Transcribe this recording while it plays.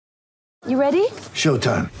You ready?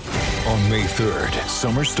 Showtime. On May 3rd,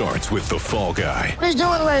 summer starts with The Fall Guy. Let's do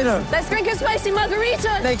it later. Let's drink a spicy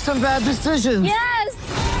margarita. Make some bad decisions. Yes!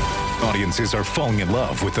 Audiences are falling in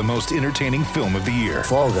love with the most entertaining film of the year.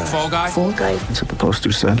 Fall Guy. Fall Guy? Fall guy. That's what the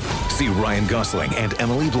poster said. See Ryan Gosling and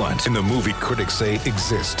Emily Blunt in the movie critics say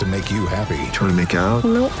exists to make you happy. Trying to make it out?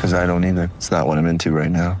 Nope. Because I don't either. It's not what I'm into right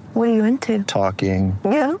now. What are you into? Talking.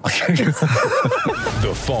 Yeah.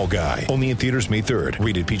 The Fall Guy. Only in theaters May 3rd.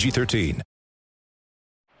 Rated PG-13.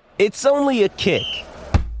 It's only a kick,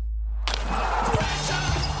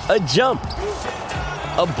 a jump,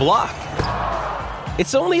 a block.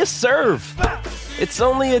 It's only a serve. It's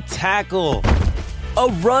only a tackle, a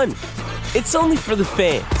run. It's only for the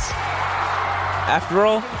fans. After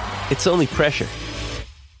all, it's only pressure.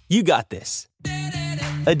 You got this.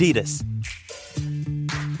 Adidas.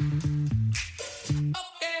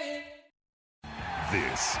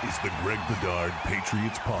 This is the Greg Bedard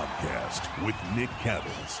Patriots Podcast with Nick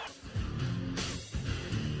Cattles.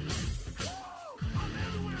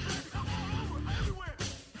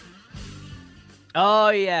 Oh,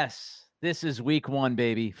 yes. This is week one,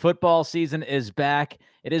 baby. Football season is back.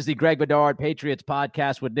 It is the Greg Bedard Patriots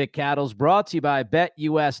Podcast with Nick Cattles, brought to you by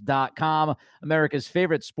BetUS.com, America's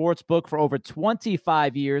favorite sports book for over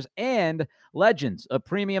 25 years, and Legends, a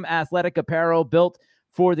premium athletic apparel built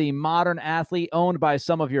for the modern athlete, owned by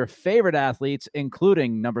some of your favorite athletes,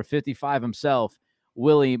 including number 55 himself,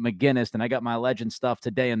 Willie McGinnis. And I got my Legend stuff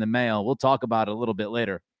today in the mail. We'll talk about it a little bit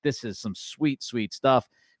later. This is some sweet, sweet stuff.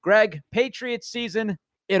 Greg, Patriots season,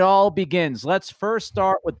 it all begins. Let's first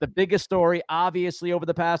start with the biggest story, obviously, over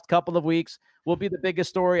the past couple of weeks, will be the biggest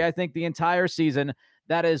story, I think, the entire season.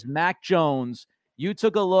 That is Mac Jones. You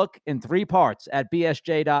took a look in 3 parts at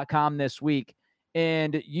BSJ.com this week,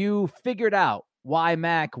 and you figured out why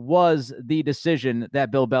Mac was the decision that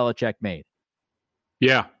Bill Belichick made.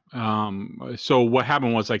 Yeah. So what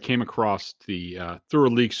happened was I came across through a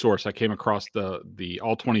leak source, I came across the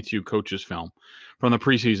all 22 coaches film from the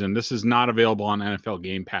preseason. This is not available on NFL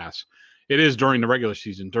Game Pass. It is during the regular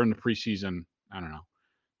season. During the preseason, I don't know.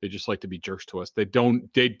 They just like to be jerks to us. They don't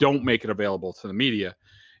make it available to the media.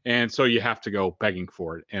 And so you have to go begging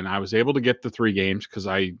for it. And I was able to get the 3 games because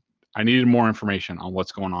I needed more information on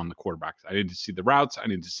what's going on in the quarterbacks. I needed to see the routes. I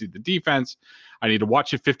needed to see the defense. I need to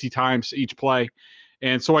watch it 50 times each play.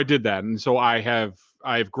 And so I did that. And so I have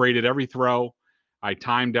graded every throw. I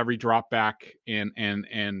timed every drop back and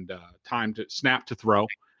timed it, snap to throw.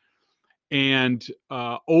 And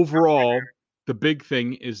overall, the big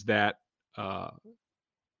thing is that,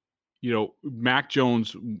 Mac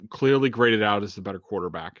Jones clearly graded out as the better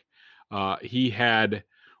quarterback. He had,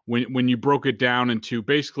 when you broke it down into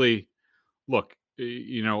basically, look,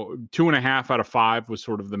 2.5 out of 5 was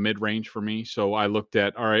sort of the mid-range for me. So I looked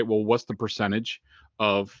at, all right, well, what's the percentage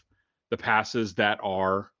of the passes that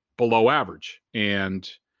are below average? And,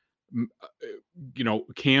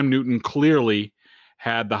 Cam Newton clearly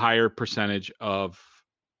had the higher percentage of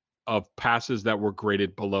passes that were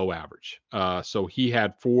graded below average. So he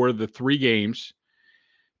had, for the 3 games,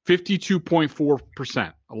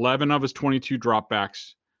 52.4%. 11 of his 22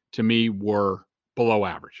 dropbacks to me were below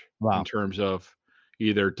average. Wow. In terms of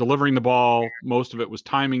either delivering the ball, most of it was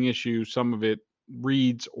timing issues, some of it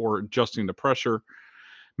reads or adjusting the pressure.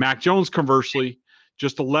 Mac Jones, conversely,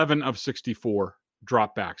 just 11 of 64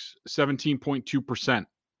 dropbacks, 17.2%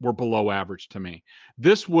 were below average to me.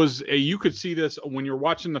 This was you could see this when you're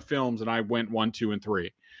watching the films, and I went 1, 2, and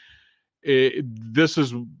 3. This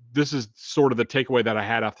is sort of the takeaway that I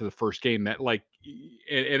had after the first game, that and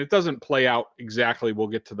it doesn't play out exactly. We'll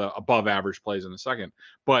get to the above average plays in a second,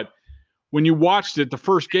 but when you watched it, the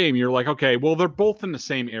first game, you're like, okay, well, they're both in the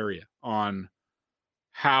same area on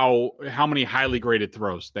how many highly graded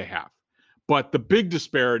throws they have. But the big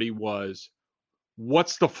disparity was,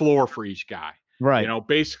 what's the floor for each guy? Right.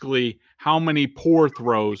 Basically, how many poor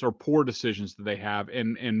throws or poor decisions do they have?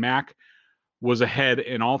 And Mac was ahead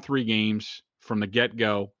in all 3 games from the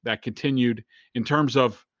get-go. That continued in terms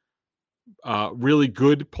of really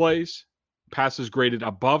good plays, passes graded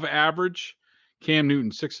above average. Cam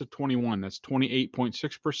Newton, 6 of 21. That's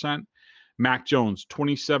 28.6%. Mac Jones,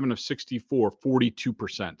 27 of 64,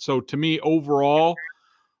 42%. So to me, overall,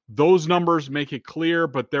 those numbers make it clear,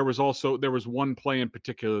 but there was one play in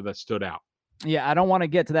particular that stood out. Yeah, I don't want to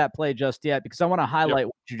get to that play just yet because I want to highlight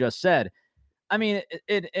what you just said. I mean,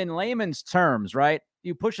 in layman's terms, right?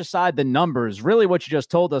 You push aside the numbers. Really what you just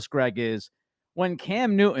told us, Greg, is when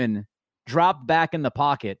Cam Newton dropped back in the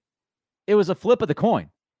pocket, it was a flip of the coin,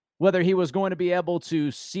 whether he was going to be able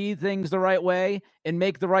to see things the right way and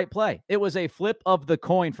make the right play. It was a flip of the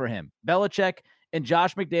coin for him. Belichick and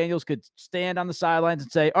Josh McDaniels could stand on the sidelines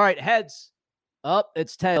and say, all right, heads up,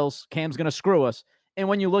 it's tails. Cam's going to screw us. And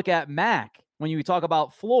when you look at Mac, when you talk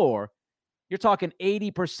about floor, you're talking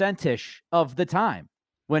 80%-ish of the time.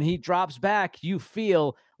 When he drops back, you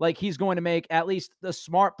feel like he's going to make at least the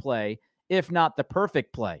smart play, if not the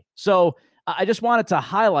perfect play. So I just wanted to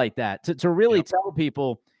highlight that to really tell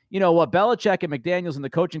people, what Belichick and McDaniels and the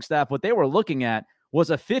coaching staff, what they were looking at was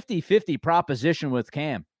a 50-50 proposition with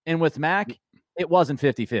Cam. And with Mac, it wasn't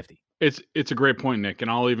 50-50. It's a great point, Nick, and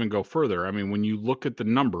I'll even go further. I mean, when you look at the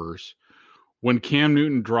numbers, when Cam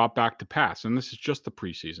Newton dropped back to pass, and this is just the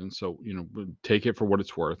preseason, so, take it for what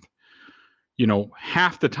it's worth.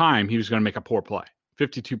 Half the time he was going to make a poor play,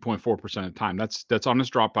 52.4% of the time. That's on his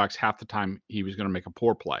dropbacks. Half the time he was going to make a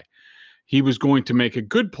poor play. He was going to make a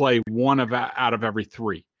good play out of every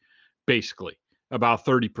three, basically, about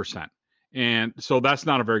 30%. And so that's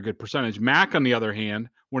not a very good percentage. Mac, on the other hand,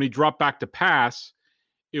 when he dropped back to pass,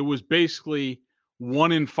 it was basically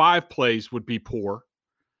 1 in 5 plays would be poor.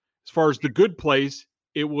 As far as the good plays,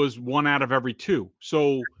 it was 1 out of every 2.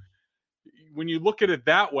 So when you look at it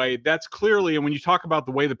that way, that's clearly, and when you talk about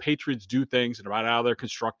the way the Patriots do things and about how they're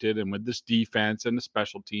constructed and with this defense and the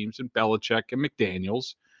special teams and Belichick and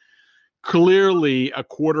McDaniels, clearly a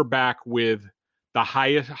quarterback with the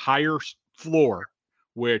higher floor,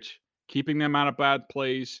 which keeping them out of bad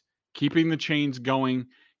plays, keeping the chains going,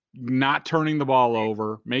 not turning the ball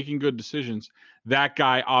over, making good decisions, that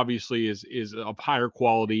guy obviously is of higher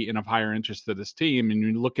quality and of higher interest to this team. And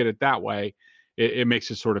you look at it that way, it makes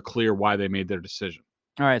it sort of clear why they made their decision.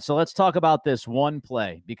 All right, so let's talk about this one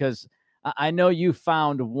play, because I know you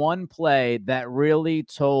found one play that really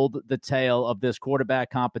told the tale of this quarterback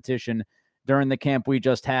competition during the camp we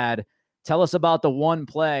just had. Tell us about the one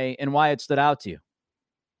play and why it stood out to you.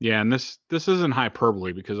 Yeah, and this isn't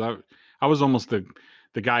hyperbole, because I was almost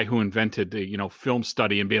the guy who invented the film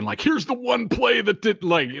study and being like, here's the one play that did,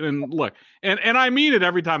 like, and look, and I mean it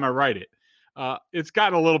every time I write it. It's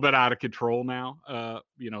gotten a little bit out of control now,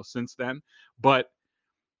 since then. But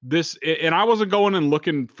this, and I wasn't going and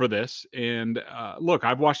looking for this. And look,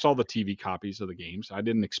 I've watched all the TV copies of the games. I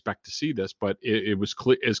didn't expect to see this, but it was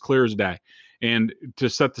clear as day. And to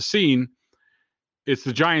set the scene, it's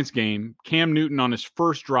the Giants game. Cam Newton on his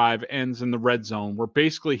first drive ends in the red zone, where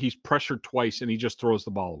basically he's pressured twice and he just throws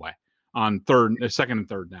the ball away on second and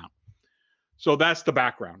third down. So that's the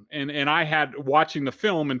background. And I had watching the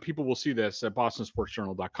film, and people will see this at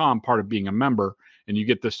BostonSportsJournal.com, part of being a member, and you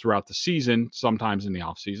get this throughout the season, sometimes in the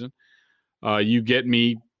off season. You get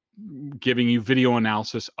me giving you video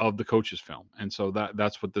analysis of the coach's film. And so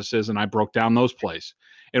that's what this is. And I broke down those plays.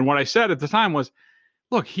 And what I said at the time was,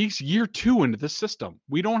 look, he's year 2 into this system.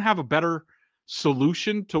 We don't have a better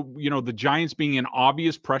solution to, the Giants being in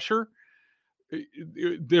obvious pressure.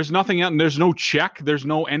 There's nothing else. There's no check. There's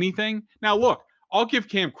no anything. Now, look, I'll give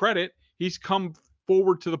Cam credit. He's come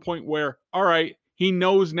forward to the point where, all right, he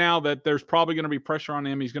knows now that there's probably going to be pressure on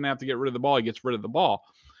him. He's going to have to get rid of the ball. He gets rid of the ball.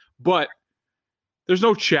 But there's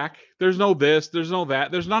no check. There's no this. There's no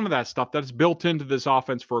that. There's none of that stuff that's built into this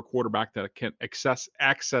offense for a quarterback that can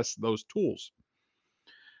access those tools.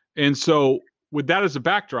 And so with that as a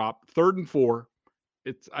backdrop, 3rd and 4,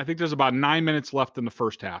 I think there's about 9 minutes left in the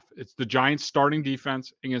first half. It's the Giants starting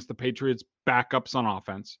defense against the Patriots backups on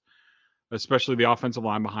offense, especially the offensive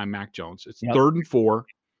line behind Mac Jones. It's 3rd and 4.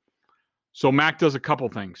 So Mac does a couple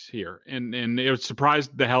things here, and it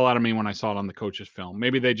surprised the hell out of me when I saw it on the coach's film.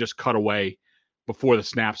 Maybe they just cut away before the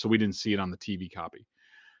snap, so we didn't see it on the TV copy.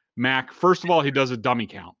 Mac, first of all, he does a dummy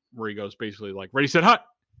count where he goes basically like, ready, set, hut.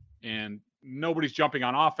 And nobody's jumping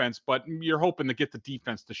on offense, but you're hoping to get the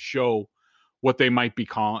defense to show what they might be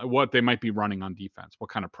running on defense,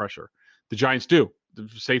 what kind of pressure the Giants do. The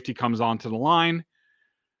safety comes onto the line.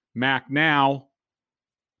 Mac now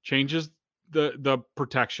changes the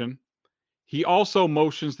protection. He also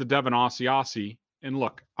motions to Devin Asiasi. And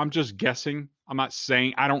look, I'm just guessing. I'm not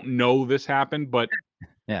saying, I don't know this happened, but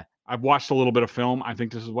yeah, I've watched a little bit of film. I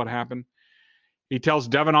think this is what happened. He tells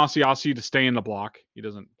Devin Asiasi to stay in the block. He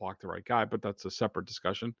doesn't block the right guy, but that's a separate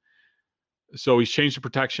discussion. So he's changed the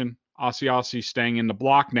protection. Asiasi staying in the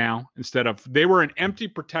block now instead of, they were in empty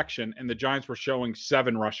protection and the Giants were showing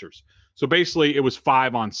 7 rushers. So basically it was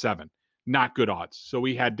 5 on 7. Not good odds. So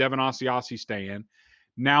we had Devin Asiasi stay in.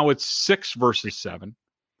 Now it's 6 versus 7.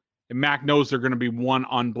 And Mac knows they're going to be one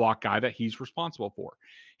unblocked guy that he's responsible for.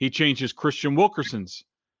 He changes Christian Wilkerson's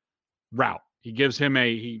route. He gives him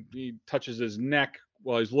he touches his neck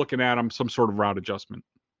while he's looking at him, some sort of route adjustment.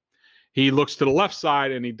 He looks to the left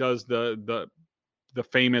side and he does the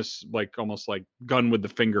famous, like almost like gun with the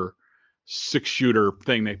finger 6-shooter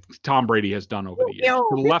thing that Tom Brady has done over the years.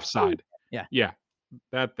 To the left side. Yeah. Yeah.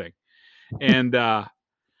 that thing.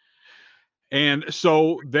 And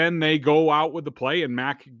so then they go out with the play, and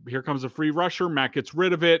Mac, here comes a free rusher. Mac gets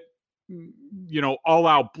rid of it. All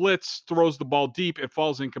out blitz, throws the ball deep. It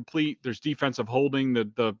falls incomplete. There's defensive holding.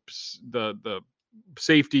 The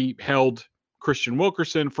safety held Christian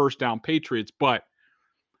Wilkerson, first down Patriots. But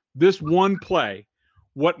this one play,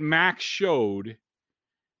 what Mac showed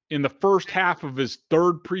in the first half of his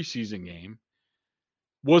third preseason game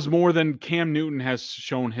was more than Cam Newton has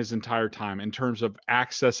shown his entire time in terms of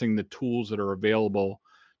accessing the tools that are available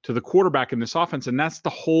to the quarterback in this offense. And that's the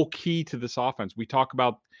whole key to this offense. We talk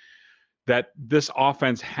about that this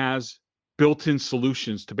offense has built-in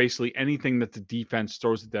solutions to basically anything that the defense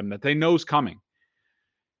throws at them that they know is coming.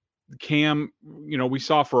 Cam, we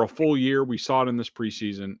saw for a full year, we saw it in this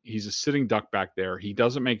preseason. He's a sitting duck back there. He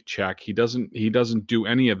doesn't make check. He doesn't do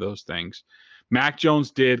any of those things. Mac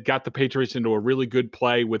Jones got the Patriots into a really good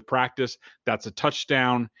play with practice. That's a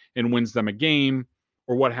touchdown and wins them a game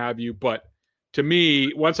or what have you. But to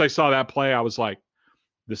me, once I saw that play, I was like,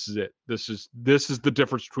 this is it. This is the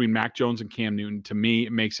difference between Mac Jones and Cam Newton. To me,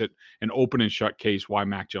 it makes it an open and shut case why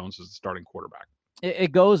Mac Jones is the starting quarterback.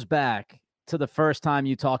 It goes back to the first time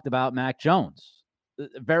you talked about Mac Jones.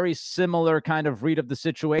 Very similar kind of read of the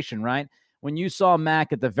situation, right? When you saw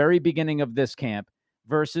Mac at the very beginning of this camp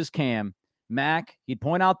versus Cam, Mac, he'd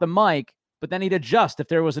point out the mic, but then he'd adjust if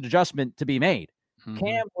there was an adjustment to be made. Mm-hmm.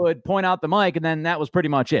 Cam would point out the mic, and then that was pretty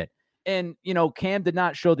much it. And, Cam did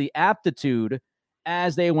not show the aptitude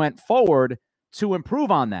as they went forward to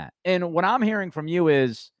improve on that. And what I'm hearing from you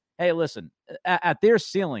is, hey, listen, at their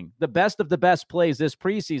ceiling, the best of the best plays this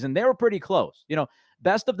preseason, they were pretty close.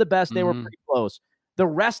 Best of the best, they were pretty close. The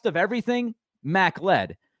rest of everything, Mac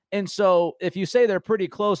led. And so if you say they're pretty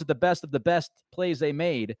close at the best of the best plays they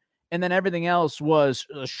made, and then everything else was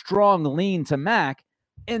a strong lean to Mac,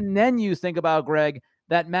 and then you think about, Greg,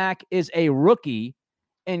 that Mac is a rookie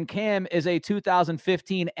and Cam is a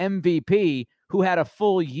 2015 MVP who had a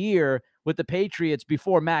full year with the Patriots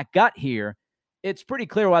before Mac got here, it's pretty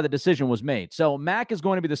clear why the decision was made. So Mac is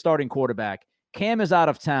going to be the starting quarterback. Cam is out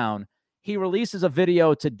of town. He releases a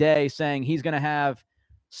video today saying he's going to have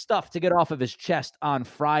stuff to get off of his chest on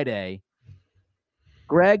Friday.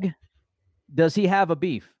 Greg, does he have a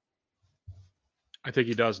beef? I think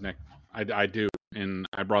he does, Nick. I do. And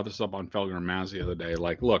I brought this up on Felger and Maz the other day.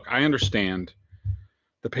 Like, look, I understand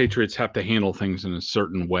the Patriots have to handle things in a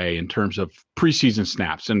certain way in terms of preseason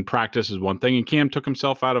snaps, and practice is one thing. And Cam took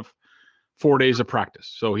himself out of 4 days of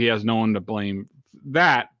practice, so he has no one to blame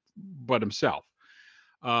that but himself.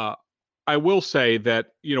 I will say that,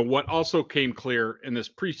 what also came clear in this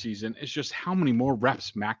preseason is just how many more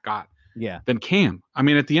reps Mac got than Cam. I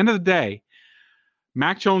mean, at the end of the day,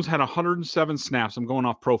 Mac Jones had 107 snaps. I'm going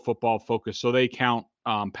off Pro Football Focus, so they count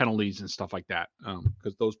penalties and stuff like that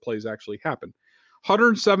because those plays actually happen.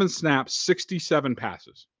 107 snaps, 67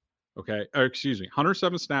 passes. Okay.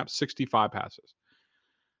 107 snaps, 65 passes.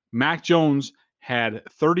 Mac Jones had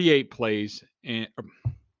 38 plays. And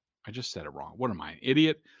I just said it wrong. What am I, an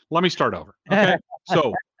idiot? Let me start over. Okay.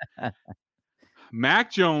 So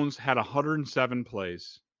Mac Jones had 107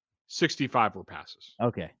 plays, 65 were passes.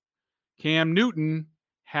 Okay. Cam Newton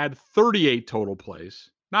had 38 total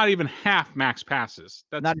plays, not even half Mac's passes.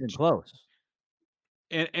 That's not even close.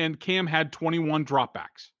 And Cam had 21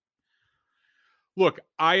 dropbacks. Look,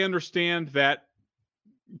 I understand that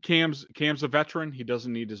Cam's a veteran. He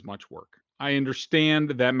doesn't need as much work. I understand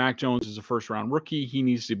that Mac Jones is a first-round rookie. He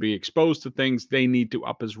needs to be exposed to things. They need to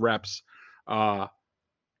up his reps.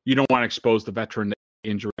 You don't want to expose the veteran to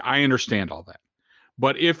injury. I understand all that.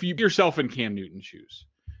 But if you put yourself in Cam Newton's shoes,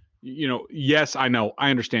 yes, I know. I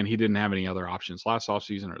understand he didn't have any other options last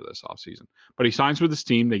offseason or this offseason. But he signs with his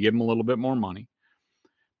team. They give him a little bit more money.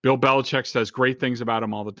 Bill Belichick says great things about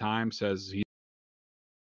him all the time, says he's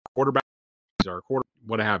a quarterback, he's our quarterback,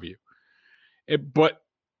 what have you. But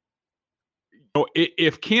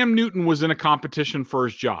if Cam Newton was in a competition for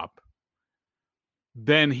his job,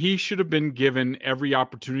 then he should have been given every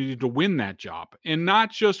opportunity to win that job. And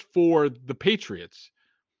not just for the Patriots,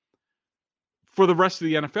 for the rest of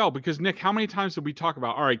the NFL. Because, Nick, how many times did we talk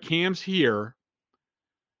about, all right, Cam's here.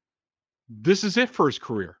 This is it for his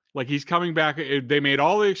career. Like, he's coming back. They made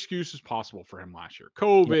all the excuses possible for him last year.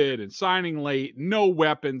 COVID and signing late, no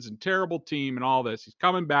weapons and terrible team and all this. He's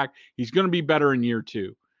coming back. He's going to be better in year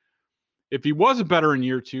two. If he wasn't better in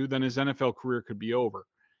year two, then his NFL career could be over.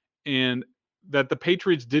 And that the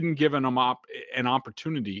Patriots didn't give him an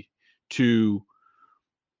opportunity to,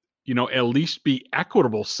 at least be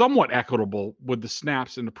equitable, somewhat equitable with the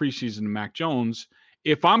snaps in the preseason to Mac Jones.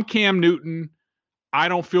 If I'm Cam Newton, I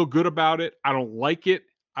don't feel good about it. I don't like it.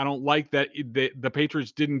 I don't like that the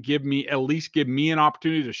Patriots didn't at least give me an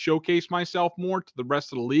opportunity to showcase myself more to the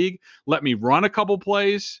rest of the league. Let me run a couple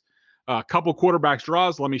plays, a couple quarterbacks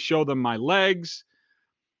draws. Let me show them my legs.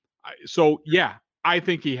 So, yeah, I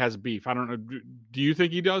think he has beef. I don't know. Do you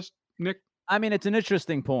think he does, Nick? I mean, it's an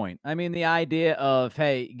interesting point. I mean, the idea of,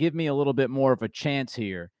 hey, give me a little bit more of a chance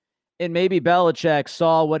here. And maybe Belichick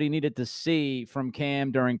saw what he needed to see from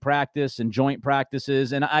Cam during practice and joint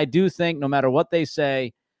practices. And I do think no matter what they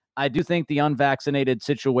say, I do think the unvaccinated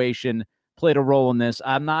situation played a role in this.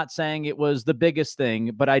 I'm not saying it was the biggest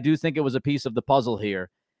thing, but I do think it was a piece of the puzzle here.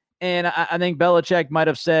 And I think Belichick might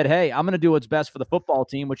have said, hey, I'm going to do what's best for the football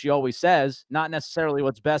team, which he always says, not necessarily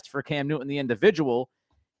what's best for Cam Newton, the individual.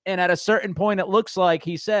 And at a certain point, it looks like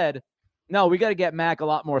he said, no, we got to get Mac a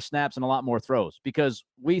lot more snaps and a lot more throws because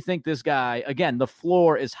we think this guy, again, the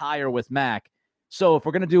floor is higher with Mac. So if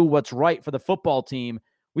we're going to do what's right for the football team,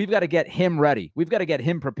 we've got to get him ready. We've got to get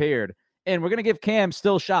him prepared. And we're going to give Cam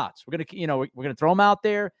still shots. We're going to, we're going to throw him out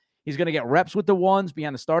there. He's going to get reps with the ones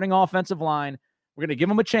behind the starting offensive line. We're going to give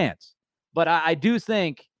him a chance. But I do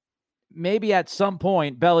think maybe at some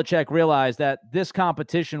point Belichick realized that this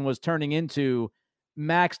competition was turning into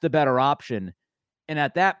Mac's the better option. And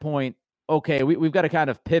at that point, okay, we've got to kind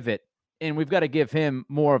of pivot and we've got to give him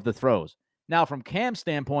more of the throws. Now, from Cam's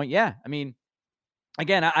standpoint, yeah, I mean,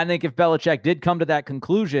 again, I think if Belichick did come to that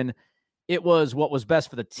conclusion, it was what was best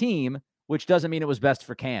for the team, which doesn't mean it was best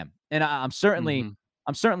for Cam. And I'm certainly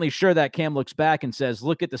sure that Cam looks back and says,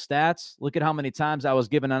 look at the stats. Look at how many times I was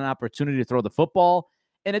given an opportunity to throw the football.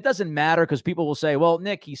 And it doesn't matter because people will say, well,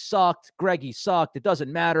 Nick, he sucked. Greg, he sucked. It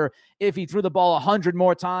doesn't matter. If he threw the ball 100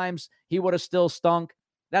 more times, he would have still stunk.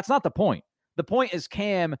 That's not the point. The point is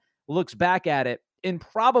Cam looks back at it and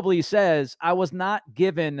probably says, I was not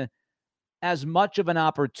given as much of an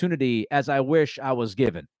opportunity as I wish I was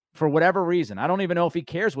given for whatever reason. I don't even know if he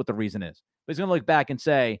cares what the reason is, but he's going to look back and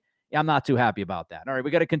say, yeah, I'm not too happy about that. All right,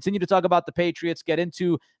 we got to continue to talk about the Patriots, get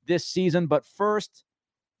into this season. But first,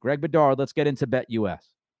 Greg Bedard, let's get into BetUS.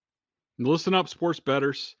 Listen up, sports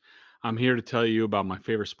bettors. I'm here to tell you about my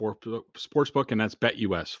favorite sports book, and that's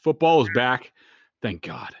BetUS. Football is back. Thank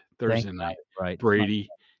God. Thursday night. Right. Brady,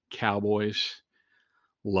 Cowboys.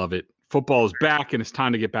 Love it. Football is back, and it's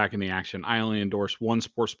time to get back in the action. I only endorse one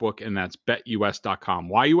sports book, and that's BetUS.com.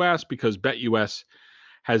 Why, you ask? Because BetUS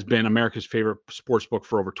has been America's favorite sports book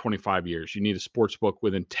for over 25 years. You need a sports book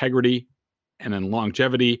with integrity and then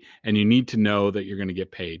longevity, and you need to know that you're going to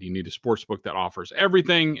get paid. You need a sports book that offers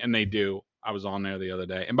everything, and they do. I was on there the other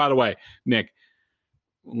day. And by the way, Nick,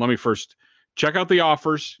 let me first check out the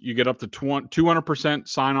offers. You get up to 200%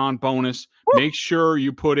 sign-on bonus. Woo! Make sure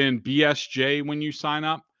you put in BSJ when you sign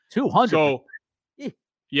up. 200. So,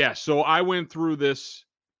 yeah. So I went through this.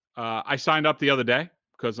 I signed up the other day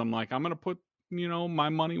because I'm like, I'm going to put, my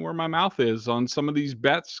money where my mouth is on some of these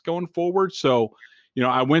bets going forward. So,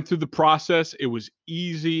 I went through the process. It was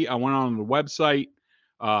easy. I went on the website.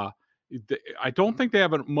 I don't think they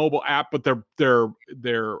have a mobile app, but their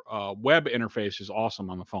web interface is awesome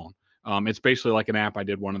on the phone. It's basically like an app. I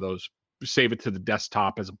did one of those, save it to the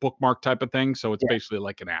desktop as a bookmark type of thing. So it's basically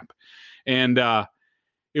like an app. And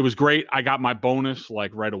it was great. I got my bonus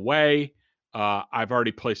like right away. I've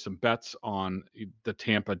already placed some bets on the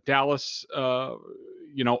Tampa-Dallas,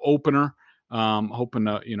 opener. Hoping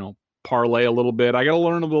to, parlay a little bit. I got to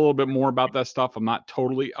learn a little bit more about that stuff. I'm not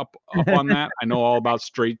totally up on that. I know all about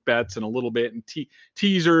straight bets and a little bit and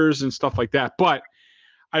teasers and stuff like that. But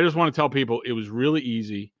I just want to tell people it was really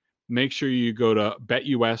easy. Make sure you go to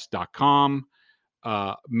betus.com.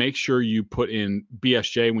 Make sure you put in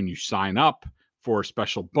BSJ when you sign up for a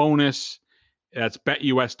special bonus. That's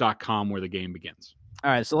betus.com where the game begins. All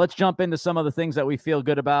right, so let's jump into some of the things that we feel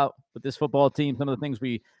good about with this football team, some of the things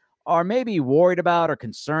we are maybe worried about or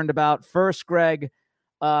concerned about. First, Greg,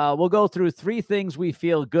 we'll go through 3 things we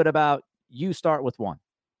feel good about. You start with 1.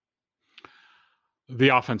 The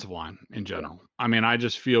offensive line in general. I mean, I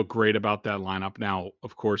just feel great about that lineup. Now,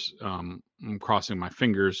 of course, I'm crossing my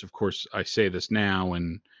fingers. Of course, I say this now,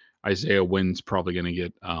 and Isaiah Wynn's probably going to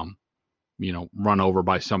get, run over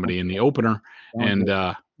by somebody in the opener. And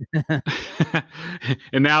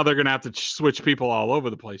and now they're going to have to switch people all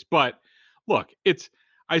over the place. But look,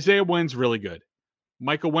 Isaiah Wynn's really good.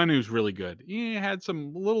 Michael Onwenu's really good. He had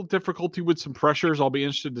some little difficulty with some pressures. I'll be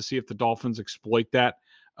interested to see if the Dolphins exploit that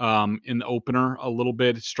in the opener a little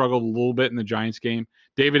bit. Struggled a little bit in the Giants game.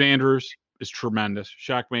 David Andrews is tremendous.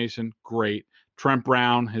 Shaq Mason, great. Trent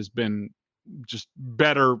Brown has been just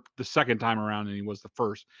better the second time around than he was the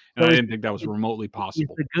first. And I didn't think that was remotely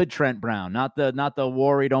possible. He's a good Trent Brown, not the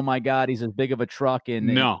worried, oh my God, he's as big of a truck and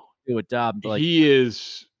no. Do a job. He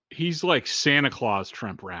is he's like Santa Claus,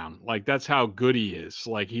 Trent Brown. Like that's how good he is.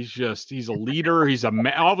 Like he's a leader.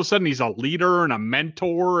 All of a sudden he's a leader and a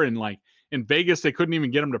mentor. And like in Vegas, they couldn't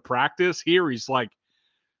even get him to practice. Here he's like,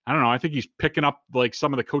 I don't know. I think he's picking up like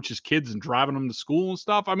some of the coaches' kids and driving them to school and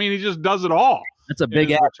stuff. I mean, he just does it all. That's a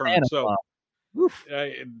big ass Santa Claus.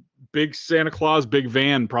 Big Santa Claus, big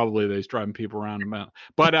van probably that he's driving people around.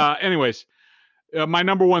 But anyways, my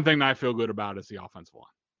number one thing that I feel good about is the offensive line.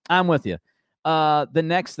 I'm with you. The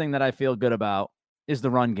next thing that I feel good about is the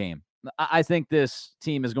run game. I think this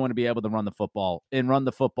team is going to be able to run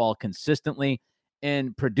the football consistently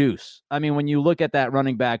and produce. I mean, when you look at that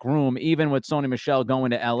running back room, even with Sony Michel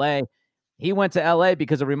going to LA, he went to LA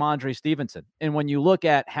because of Ramondre Stevenson. And when you look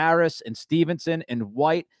at Harris and Stevenson and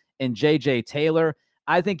White and JJ Taylor,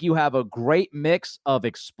 I think you have a great mix of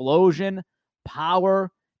explosion,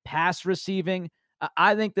 power, pass receiving.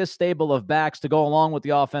 I think this stable of backs to go along with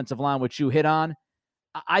the offensive line, which you hit on,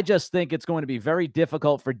 I just think it's going to be very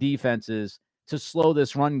difficult for defenses to slow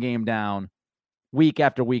this run game down week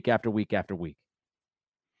after week after week after week.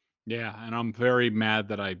 Yeah, and I'm very mad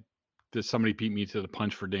that somebody beat me to the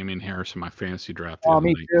punch for Damian Harris in my fantasy draft. Oh,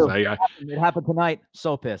 me too. It happened tonight.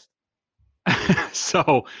 So pissed.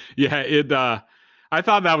 So, yeah, I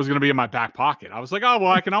thought that was going to be in my back pocket. I was like, oh,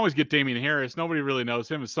 well, I can always get Damian Harris. Nobody really knows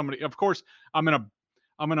him. As somebody, of course, I'm in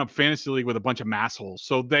a fantasy league with a bunch of massholes,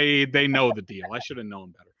 so they know the deal. I should have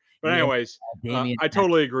known better. But anyways, I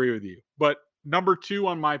totally agree with you. But number 2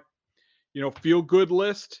 on my, feel good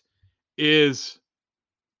list is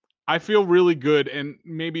I feel really good, and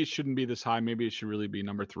maybe it shouldn't be this high. Maybe it should really be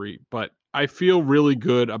number 3. But I feel really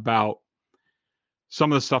good about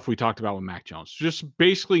some of the stuff we talked about with Mac Jones. Just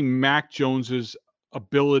basically Mac Jones's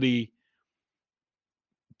ability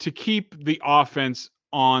to keep the offense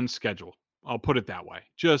on schedule. I'll put it that way.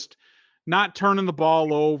 Just not turning the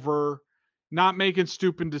ball over, not making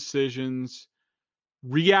stupid decisions,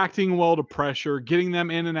 reacting well to pressure, getting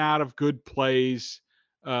them in and out of good plays,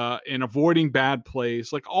 and avoiding bad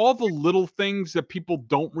plays. Like all the little things that people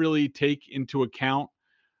don't really take into account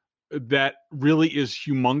that really is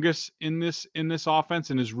humongous in this offense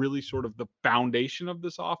and is really sort of the foundation of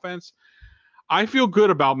this offense. I feel good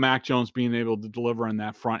about Mac Jones being able to deliver on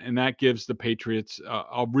that front, and that gives the Patriots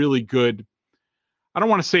a really good, I don't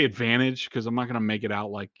want to say advantage because I'm not going to make it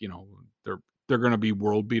out like, they're going to be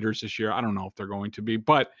world beaters this year. I don't know if they're going to be,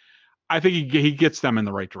 but I think he gets them in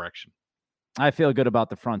the right direction. I feel good about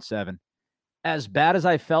the front seven. As bad as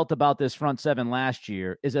I felt about this front seven last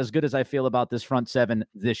year is as good as I feel about this front seven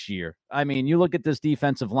this year. I mean, you look at this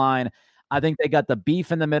defensive line, I think they got the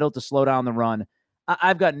beef in the middle to slow down the run.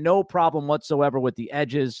 I've got no problem whatsoever with the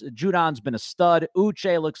edges. Judon's been a stud.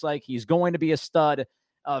 Uche looks like he's going to be a stud.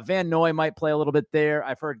 Van Noy might play a little bit there.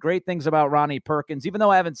 I've heard great things about Ronnie Perkins, even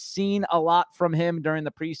though I haven't seen a lot from him during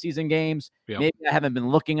the preseason games. Yep. Maybe I haven't been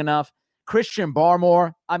looking enough. Christian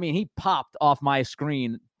Barmore, I mean, he popped off my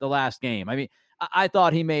screen the last game. I mean, I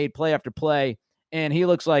thought he made play after play, and he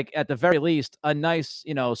looks like, at the very least, a nice,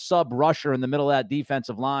 sub rusher in the middle of that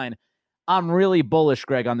defensive line. I'm really bullish,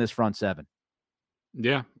 Greg, on this front seven.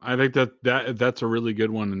 Yeah, I think that's a really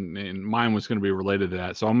good one, and mine was going to be related to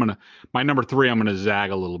that. So my number 3, I'm going to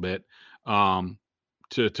zag a little bit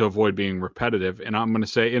to avoid being repetitive, and I'm going to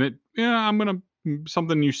say,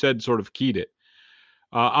 something you said sort of keyed it.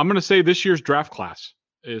 I'm going to say this year's draft class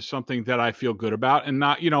is something that I feel good about, and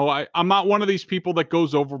not, I'm not one of these people that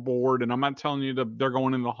goes overboard, and I'm not telling you that they're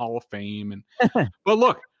going in the Hall of Fame, and but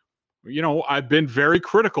look, I've been very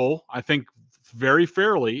critical, I think very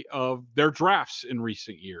fairly, of their drafts in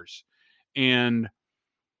recent years, and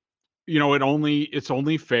it's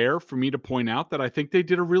only fair for me to point out that I think they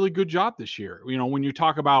did a really good job this year. When you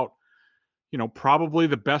talk about probably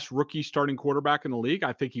the best rookie starting quarterback in the league,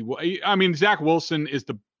 I think he will. I mean, Zach Wilson is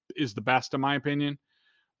the best in my opinion,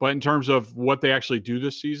 but in terms of what they actually do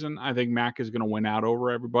this season, I think Mac is going to win out over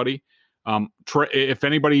everybody. If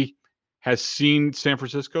anybody has seen San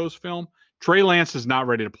Francisco's film, Trey Lance is not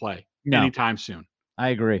ready to play anytime soon. I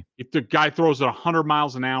agree. If the guy throws at 100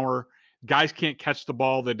 miles an hour, guys can't catch the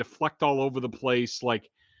ball. They deflect all over the place. Like,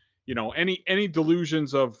 any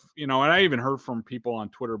delusions of, and I even heard from people on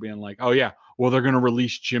Twitter being like, oh yeah, well, they're going to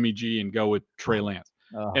release Jimmy G and go with Trey Lance.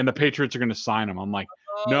 And the Patriots are going to sign him. I'm like,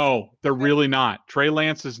 no, they're really not. Trey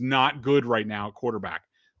Lance is not good right now at quarterback.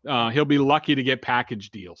 He'll be lucky to get package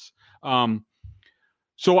deals.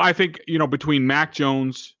 So I think, between Mac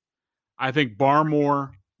Jones, I think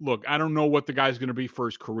Barmore, look, I don't know what the guy's going to be for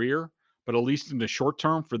his career, but at least in the short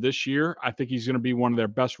term for this year, I think he's going to be one of their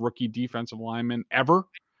best rookie defensive linemen ever.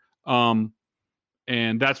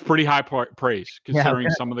 And that's pretty high praise considering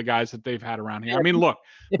some of the guys that they've had around here. I mean, look,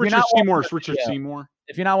 Richard Seymour is Richard Seymour.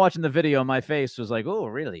 If you're not watching the video, my face was like, oh,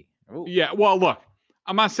 really? Ooh. Yeah. Well, look,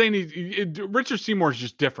 I'm not saying Richard Seymour is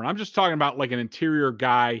just different. I'm just talking about like an interior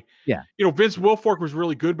guy. Yeah. Vince Wilfork was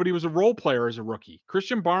really good, but he was a role player as a rookie.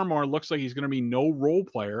 Christian Barmore looks like he's going to be no role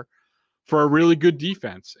player for a really good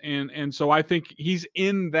defense. And so I think he's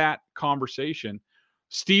in that conversation.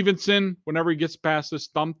 Stevenson, whenever he gets past this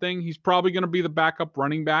thumb thing, he's probably going to be the backup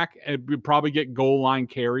running back and probably get goal line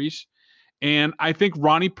carries. And I think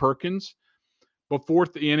Ronnie Perkins,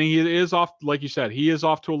 and he is off, like you said, he is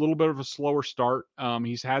off to a little bit of a slower start.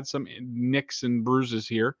 He's had some nicks and bruises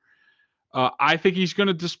here. I think he's going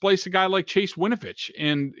to displace a guy like Chase Winovich.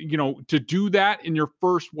 And, to do that in your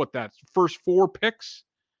first 4 picks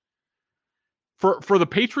for the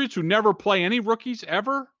Patriots who never play any rookies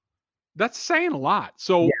ever, that's saying a lot.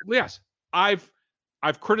 So yes, I've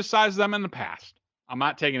criticized them in the past. I'm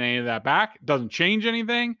not taking any of that back. It doesn't change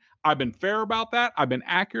anything. I've been fair about that. I've been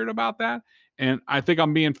accurate about that. And I think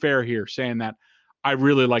I'm being fair here saying that I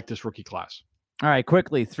really like this rookie class. All right,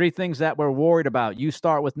 quickly, 3 things that we're worried about. You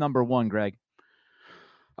start with number 1, Greg.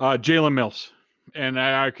 Jalen Mills. And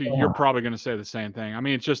you're probably going to say the same thing. I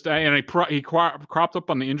mean, it's just, and he cropped up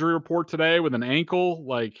on the injury report today with an ankle.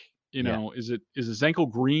 Like, is his ankle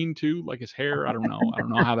green too? Like his hair? I don't know. I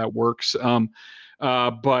don't know how that works.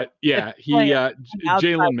 But yeah,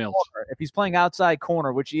 Jalen Mills. Corner, if he's playing outside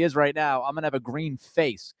corner, which he is right now, I'm going to have a green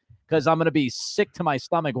face because I'm going to be sick to my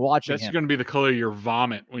stomach watching That's him. going to be the color of your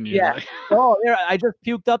vomit when you. Yeah. Oh, there! I just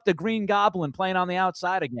puked up the Green Goblin playing on the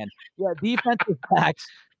outside again. Yeah,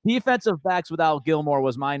 defensive backs without Gilmore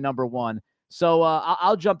was my number 1. So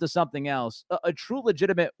I'll jump to something else. A true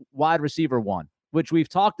legitimate wide receiver 1, which we've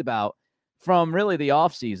talked about from really the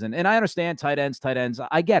offseason. And I understand tight ends.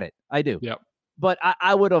 I get it. I do. Yep. But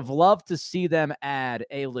I would have loved to see them add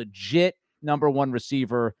a legit number 1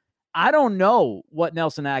 receiver. I don't know what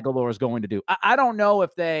Nelson Aguilar is going to do. I don't know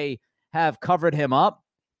if they have covered him up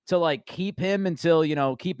to like keep him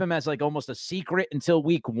until, keep him as like almost a secret until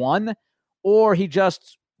week 1, or he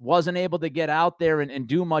just wasn't able to get out there and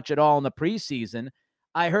do much at all in the preseason.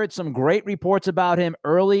 I heard some great reports about him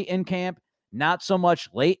early in camp, not so much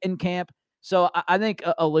late in camp. So I think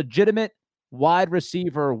a legitimate wide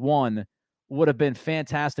receiver 1 would have been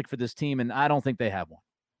fantastic for this team, and I don't think they have one.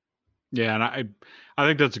 Yeah, and I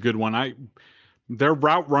think that's a good one. Their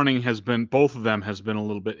route running both of them has been a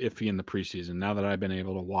little bit iffy in the preseason. Now that I've been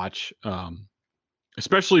able to watch,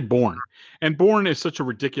 especially Bourne, and Bourne is such a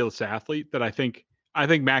ridiculous athlete that I think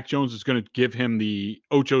Mac Jones is going to give him the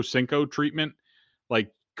Ocho Cinco treatment,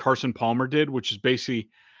 like Carson Palmer did, which is basically,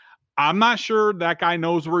 I'm not sure that guy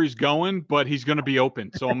knows where he's going, but he's going to be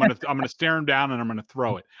open. So I'm gonna stare him down and I'm gonna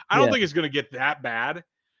throw it. I don't think it's going to get that bad.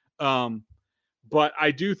 But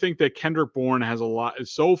I do think that Kendrick Bourne has had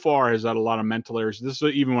a lot of mental errors. This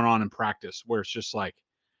even went on in practice where it's just like,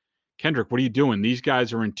 Kendrick, what are you doing? These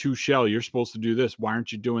guys are in 2 shell. You're supposed to do this. Why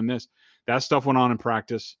aren't you doing this? That stuff went on in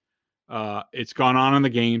practice. It's gone on in the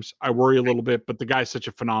games. I worry a little bit, but the guy's such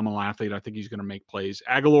a phenomenal athlete. I think he's going to make plays.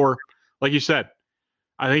 Aguilar, like you said,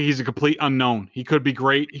 I think he's a complete unknown. He could be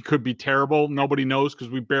great. He could be terrible. Nobody knows because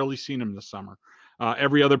we've barely seen him this summer.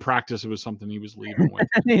 Every other practice, it was something he was leaving with.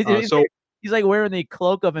 He's like wearing the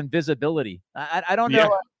cloak of invisibility. I don't know. Yeah.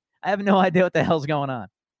 I have no idea what the hell's going on.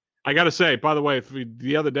 I got to say, by the way,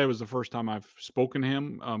 the other day was the first time I've spoken to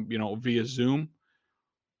him, via Zoom.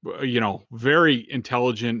 Very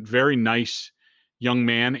intelligent, very nice young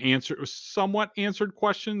man. Somewhat answered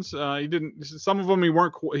questions. Some of them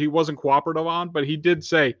he wasn't cooperative on, but he did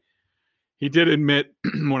admit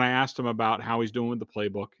when I asked him about how he's doing with the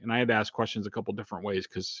playbook, and I had to ask questions a couple different ways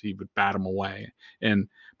because he would bat them away.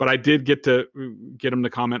 But I did get him to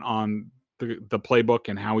comment on the playbook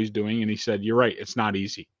and how he's doing. And he said, you're right. It's not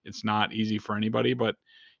easy. It's not easy for anybody, but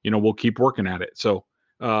we'll keep working at it. So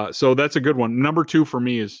that's a good one. Number 2 for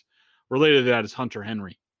me is related to that is Hunter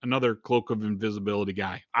Henry, another cloak of invisibility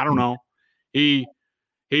guy. I don't know.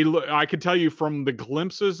 I could tell you from the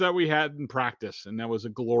glimpses that we had in practice, and that was a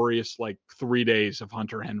glorious 3 days of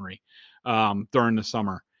Hunter Henry during the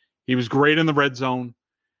summer. He was great in the red zone.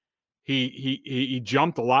 He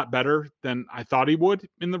jumped a lot better than I thought he would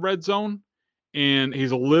in the red zone, and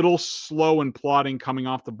he's a little slow and plodding coming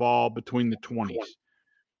off the ball between the 20s.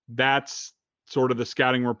 That's sort of the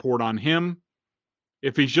scouting report on him.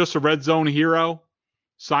 If he's just a red zone hero,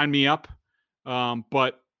 sign me up.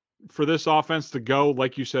 But for this offense to go,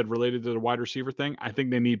 like you said, related to the wide receiver thing, I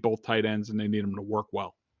think they need both tight ends and they need them to work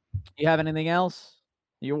well. You have anything else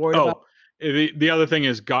you're worried about? The other thing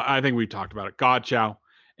is, I think we talked about it, Godchow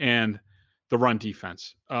and the run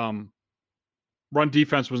defense. Run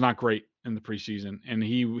defense was not great in the preseason, and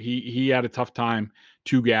he had a tough time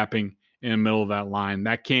 2-gapping in the middle of that line.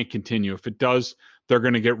 That can't continue. If it does, they're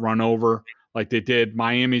going to get run over like they did.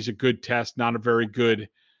 Miami's a good test, not a very good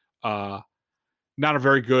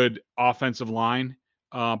offensive line.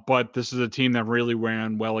 But this is a team that really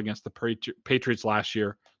ran well against the Patriots last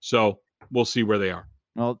year. So we'll see where they are.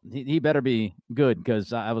 Well, he better be good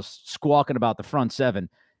because I was squawking about the front seven,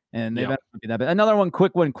 and they better be that. But another one,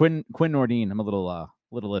 quick one, Quinn Nordin. I'm a little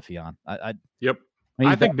iffy on.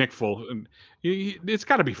 I think Nick Folk. It's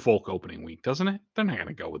got to be Folk opening week, doesn't it? They're not going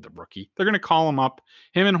to go with the rookie. They're going to call him up.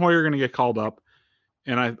 Him and Hoyer are going to get called up,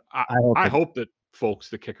 and I hope that Folk's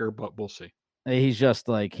the kicker, but we'll see. He's just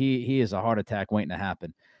like he is a heart attack waiting to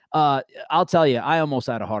happen. I'll tell you, I almost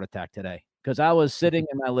had a heart attack today because I was sitting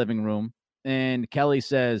in my living room. And Kelly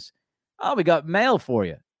says, "Oh, we got mail for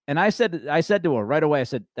you." And I said to her right away, I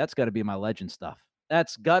said, "That's got to be my Legends stuff.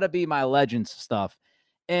 That's got to be my Legends stuff."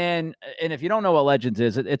 And if you don't know what Legends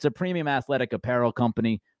is, it's a premium athletic apparel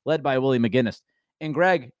company led by Willie McGinnis. And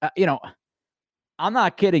Greg, I'm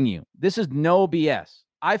not kidding you. This is no BS.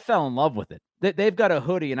 I fell in love with it. They've got a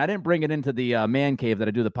hoodie, and I didn't bring it into the man cave that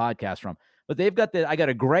I do the podcast from, but I got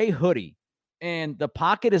a gray hoodie, and the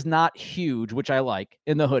pocket is not huge, which I like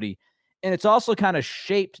in the hoodie. And it's also kind of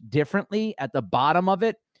shaped differently at the bottom of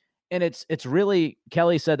it. And it's really,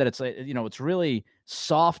 Kelly said that it's really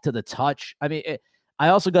soft to the touch. I mean, I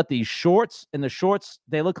also got these shorts, and the shorts,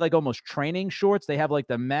 they look like almost training shorts. They have like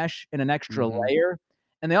the mesh and an extra layer.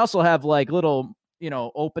 And they also have like little,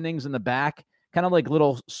 openings in the back, kind of like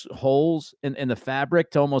little holes in the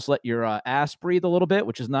fabric to almost let your ass breathe a little bit,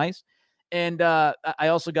 which is nice. And I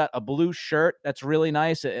also got a blue shirt that's really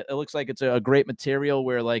nice. It looks like it's a great material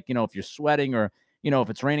where, like, if you're sweating or, if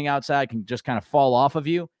it's raining outside, it can just kind of fall off of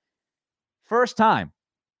you. First time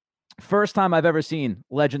I've ever seen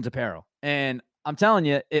Legends apparel. And I'm telling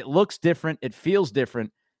you, it looks different. It feels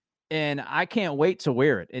different. And I can't wait to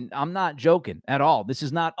wear it. And I'm not joking at all. This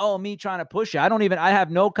is not, me trying to push you. I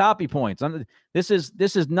have no copy points. This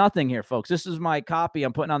is nothing here, folks. This is my copy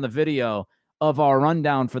I'm putting on the video of our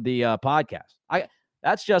rundown for the podcast.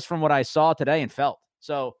 That's just from what I saw today and felt.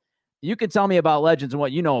 So you can tell me about Legends and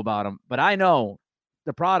what you know about them, but I know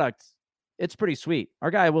the product, it's pretty sweet.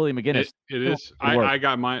 Our guy, Willie McGinnis. It is. I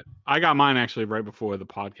got mine actually right before the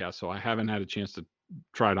podcast, so I haven't had a chance to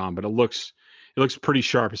try it on, but it looks pretty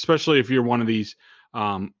sharp, especially if you're one of these,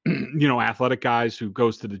 athletic guys who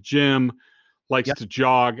goes to the gym, likes to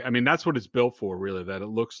jog. I mean, that's what it's built for, really, that it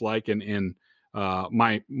looks like. And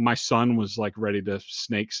my son was like ready to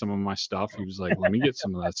snake some of my stuff. He was like, "Let me get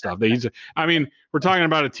some of that stuff." We're talking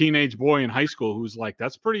about a teenage boy in high school who's like,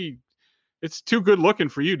 it's too good looking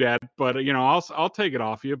for you, Dad, but I'll take it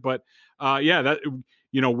off you. But Willie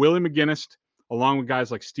McGinnis, along with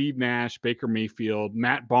guys like Steve Nash, Baker Mayfield,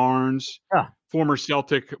 Matt Barnes, former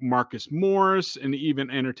Celtic Marcus Morris, and even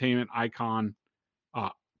entertainment icon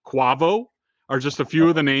Quavo, are just a few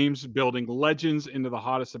of the names building Legends into the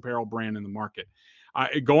hottest apparel brand in the market.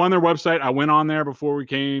 Go on their website. I went on there before we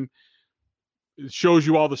came. It shows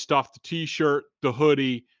you all the stuff, the t-shirt, the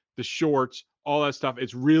hoodie, the shorts, all that stuff.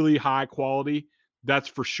 It's really high quality. That's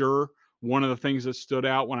for sure. One of the things that stood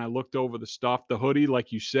out when I looked over the stuff, the hoodie,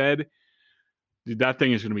 like you said, that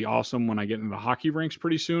thing is going to be awesome when I get into the hockey rinks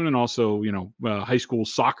pretty soon. And also, high school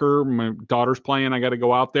soccer, my daughter's playing. I got to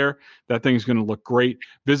go out there. That thing's going to look great.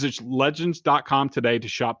 Visit legends.com today to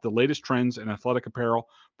shop the latest trends in athletic apparel,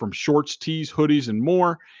 from shorts, tees, hoodies, and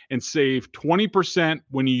more, and save 20%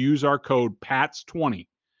 when you use our code PATS20.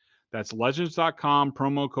 That's legends.com,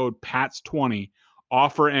 promo code PATS20.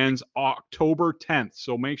 Offer ends October 10th.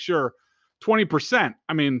 So make sure 20%.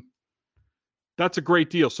 I mean, that's a great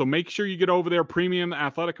deal. So make sure you get over there. Premium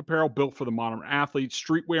athletic apparel built for the modern athlete.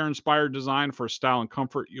 Streetwear inspired design for style and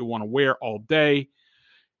comfort you'll want to wear all day.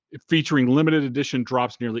 Featuring limited edition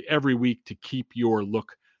drops nearly every week to keep your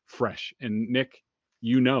look fresh. And Nick,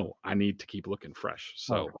 I need to keep looking fresh.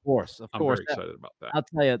 So of course. I'm very excited about that. I'll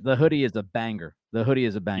tell you, the hoodie is a banger. Yes.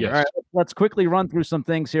 All right, let's quickly run through some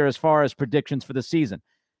things here as far as predictions for the season.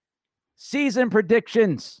 Season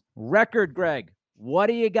predictions. Record, Greg. What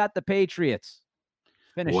do you got the Patriots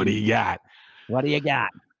finishing? What do you got?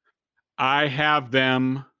 I have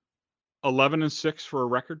them 11-6 for a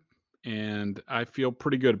record, and I feel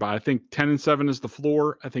pretty good about it. I think 10-7 is the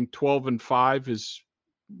floor. I think 12-5 is,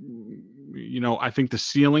 I think the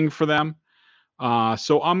ceiling for them.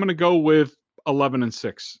 So I'm going to go with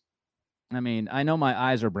 11-6. I mean, I know my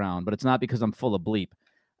eyes are brown, but it's not because I'm full of bleep.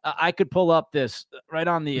 I could pull up this right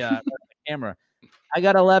on the camera. I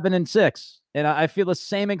got 11-6, and I feel the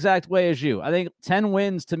same exact way as you. I think 10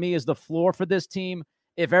 wins to me is the floor for this team.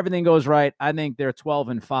 If everything goes right, I think they're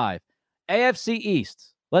 12-5. AFC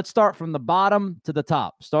East, Let's start from the bottom to the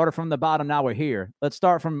top. Started from the bottom. Now we're here. Let's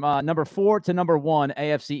start from number 4 to number 1,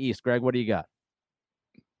 AFC East. Greg, what do you got?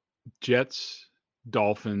 Jets,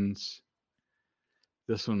 Dolphins.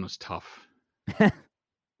 This one was tough.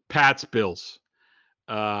 Pats, Bills.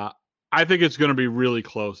 I think it's going to be really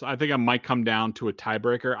close. I think it might come down to a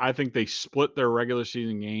tiebreaker. I think they split their regular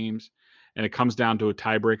season games, and it comes down to a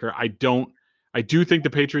tiebreaker. I do think the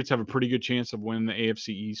Patriots have a pretty good chance of winning the AFC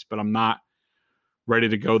East, but I'm not ready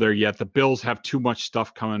to go there yet. The Bills have too much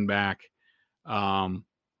stuff coming back.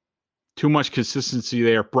 Too much consistency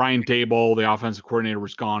there. Brian Daboll, the offensive coordinator,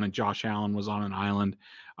 was gone, and Josh Allen was on an island.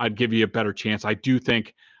 I'd give you a better chance. I do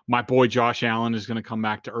think my boy Josh Allen is going to come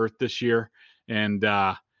back to earth this year, and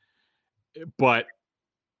but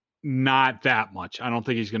not that much. I don't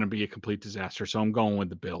think he's going to be a complete disaster, so I'm going with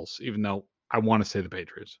the Bills, even though I want to say the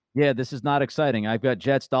Patriots. Yeah, this is not exciting. I've got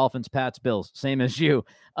Jets, Dolphins, Pats, Bills, same as you.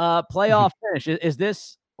 Playoff finish. Is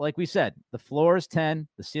this, like we said, the floor is 10,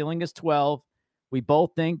 the ceiling is 12. We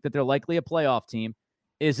both think that they're likely a playoff team.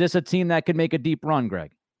 Is this a team that could make a deep run,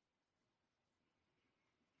 Greg?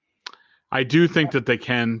 I do think that they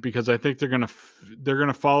can, because I think they're going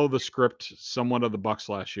to follow the script somewhat of the Bucs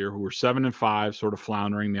last year, who were 7-5, sort of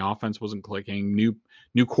floundering. The offense wasn't clicking.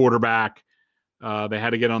 New quarterback. They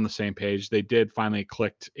had to get on the same page. They did finally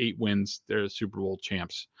clicked. 8 wins. They're the Super Bowl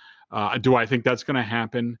champs. Do I think that's going to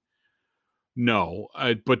happen? No.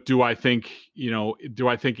 But do I think,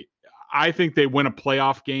 I think they win a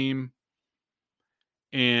playoff game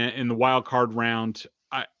and in the wild card round.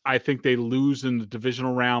 I think they lose in the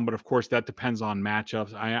divisional round, but of course that depends on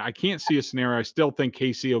matchups. I can't see a scenario. I still think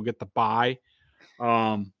KC will get the bye.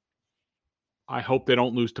 I hope they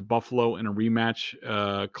don't lose to Buffalo in a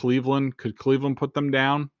rematch. Cleveland, could Cleveland put them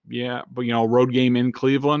down? Yeah, but road game in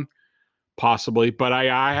Cleveland, possibly. But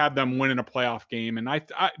I have them winning a playoff game, and I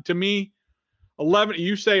to me, 11.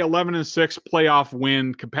 You say 11-6 playoff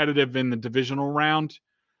win, competitive in the divisional round.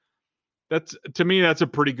 To me, that's a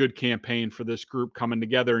pretty good campaign for this group coming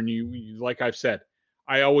together. And you like I've said,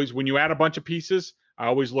 when you add a bunch of pieces, I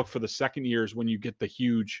always look for the second years when you get the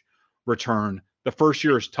huge return. The first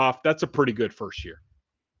year is tough. That's a pretty good first year.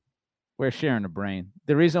 We're sharing a brain.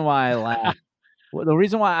 The reason why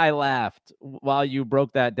I laughed while you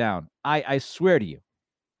broke that down, I swear to you,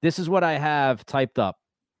 this is what I have typed up.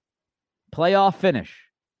 Playoff finish,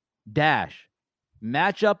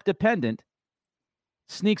 matchup dependent,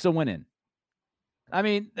 sneaks a win in. I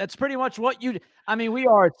mean, that's pretty much what we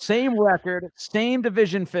are same record, same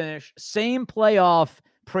division finish, same playoff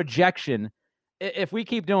projection. If we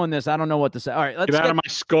keep doing this, I don't know what to say. All right, let's get out of my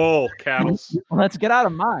skull, Cattles. Let's get out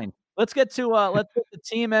of mine. Let's get to the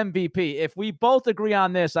team MVP. If we both agree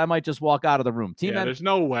on this, I might just walk out of the room. There's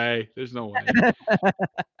no way. If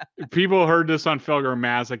people heard this on Felger and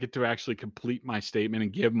Maz, I get to actually complete my statement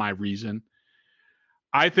and give my reason.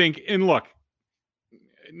 I think, and look,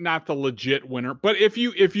 not the legit winner, but if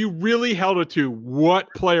you really held it to what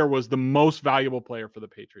player was the most valuable player for the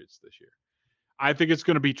Patriots this year, I think it's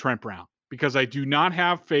going to be Trent Brown, because I do not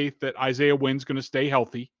have faith that Isaiah Wynn's going to stay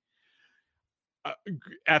healthy.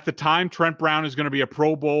 At the time, Trent Brown is going to be a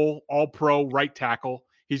Pro Bowl, All-Pro right tackle.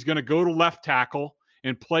 He's going to go to left tackle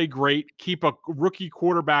and play great, keep a rookie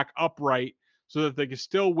quarterback upright so that they can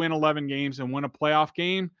still win 11 games and win a playoff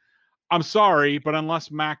game. I'm sorry, but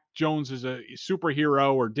unless Mac Jones is a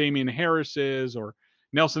superhero, or Damian Harris is, or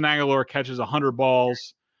Nelson Aguilar catches 100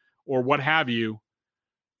 balls, or what have you,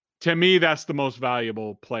 to me, that's the most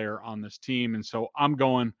valuable player on this team. And so I'm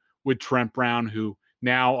going with Trent Brown, who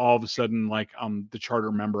now all of a sudden, like, I'm the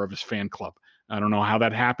charter member of his fan club. I don't know how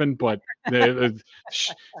that happened, but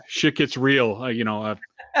shit gets real,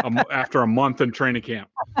 after a month in training camp.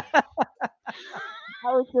 I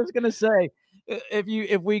was just going to say,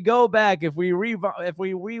 if we go back, if we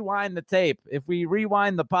rewind the tape, if we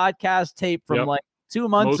rewind the podcast tape from like 2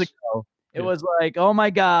 months ago, it was like, oh my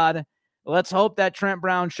God, let's hope that Trent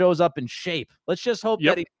Brown shows up in shape. Let's just hope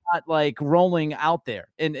that he's not like rolling out there.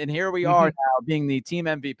 And here we are now being the team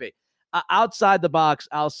MVP. Outside the box,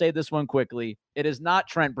 I'll say this one quickly. It is not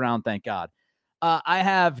Trent Brown, thank God. I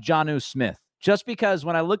have Jonnu Smith, just because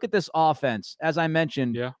when I look at this offense, as I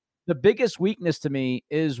mentioned, the biggest weakness to me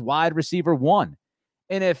is wide receiver 1.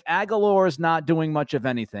 And if Aguilar is not doing much of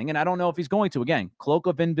anything, and I don't know if he's going to, again, cloak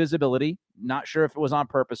of invisibility, not sure if it was on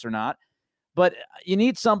purpose or not, but you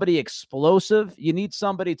need somebody explosive. You need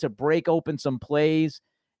somebody to break open some plays.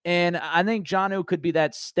 And I think Jonnu could be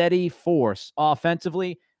that steady force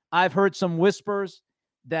offensively. I've heard some whispers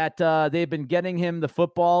that they've been getting him the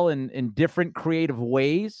football in different creative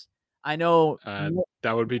ways. I know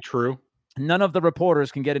that would be true. None of the reporters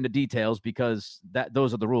can get into details because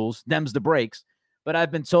those are the rules. Them's the breaks. but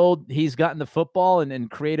I've been told he's gotten the football in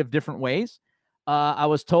creative different ways. I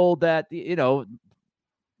was told that, you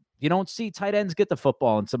don't see tight ends get the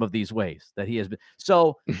football in some of these ways that he has been.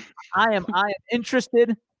 So I am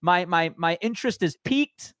interested. My interest is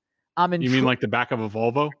peaked. You mean like the back of a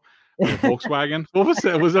Volvo? Or a Volkswagen? What was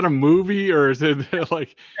that? Was that a movie, or is it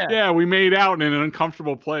like, yeah, we made out in an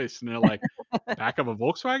uncomfortable place, and they're like, back of a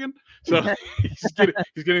Volkswagen? So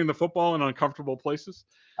he's getting the football in uncomfortable places.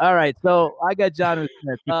 All right, so I got John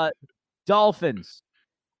Smith. Dolphins.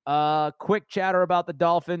 Quick chatter about the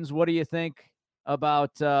Dolphins. What do you think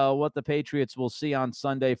about what the Patriots will see on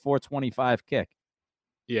Sunday, 4:25 kick?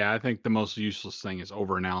 Yeah, I think the most useless thing is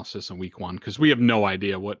over-analysis in week 1 because we have no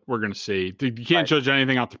idea what we're going to see. You can't judge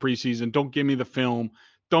anything out the preseason. Don't give me the film.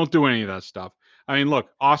 Don't do any of that stuff. I mean,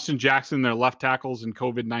 look, Austin Jackson, their left tackles in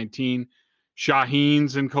COVID-19.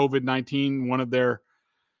 Shaheen's in COVID-19, one of their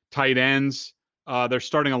tight ends. They're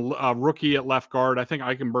starting a rookie at left guard. I think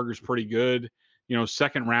Eichenberger's pretty good,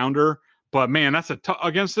 second rounder. But, man, that's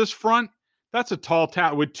against this front, that's a tall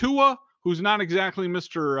task. With Tua, who's not exactly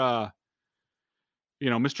Mr.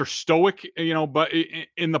 Mr. Stoic, but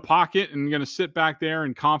in the pocket and going to sit back there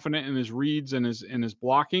and confident in his reads and his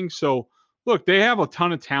blocking. So, look, they have a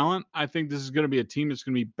ton of talent. I think this is going to be a team that's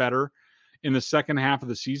going to be better in the second half of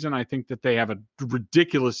the season. I think that they have a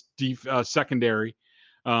ridiculous secondary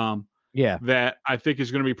that I think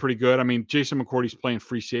is going to be pretty good. I mean, Jason McCourty's playing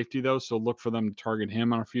free safety, though, so look for them to target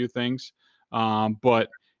him on a few things. But,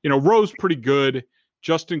 Rowe's pretty good.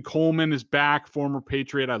 Justin Coleman is back, former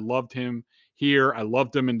Patriot. I loved him here. I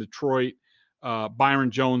loved him in Detroit.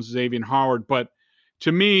 Byron Jones, Xavier Howard. But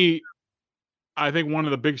to me, I think one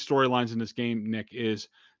of the big storylines in this game, Nick, is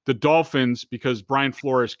the Dolphins, because Brian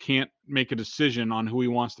Flores can't make a decision on who he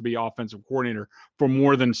wants to be offensive coordinator for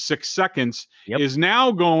more than 6 seconds, is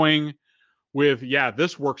now going with,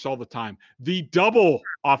 this works all the time, the double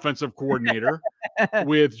offensive coordinator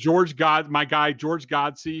with my guy George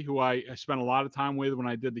Godsey, who I spent a lot of time with when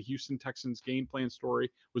I did the Houston Texans game plan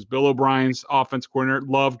story, was Bill O'Brien's offense coordinator.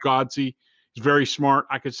 Love Godsey. He's very smart.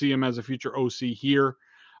 I could see him as a future OC here.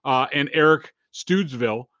 And Eric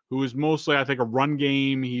Stoodsville, who is mostly, I think, a run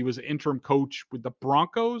game. He was an interim coach with the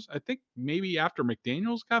Broncos, I think maybe after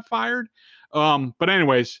McDaniels got fired. But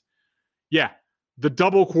anyways, the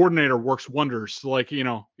double coordinator works wonders. Like,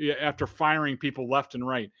 after firing people left and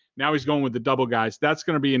right, now he's going with the double guys. That's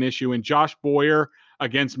going to be an issue. And Josh Boyer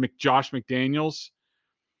against Josh McDaniels.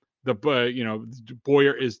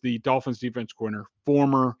 Boyer is the Dolphins defense coordinator,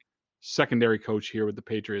 former secondary coach here with the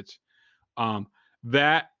Patriots.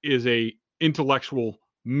 That is a intellectual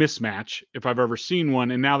mismatch if I've ever seen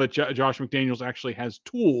one. And now that Josh McDaniels actually has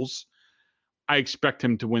tools, I expect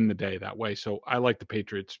him to win the day that way. So I like the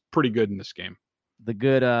Patriots pretty good in this game. The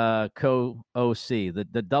good co-OC,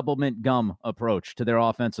 the double mint gum approach to their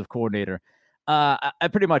offensive coordinator. I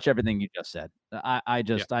pretty much everything you just said. I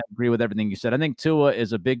agree with everything you said. I think Tua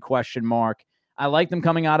is a big question mark. I like them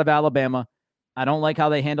coming out of Alabama. I don't like how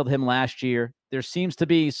they handled him last year. There seems to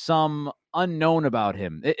be some unknown about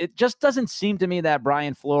him. It just doesn't seem to me that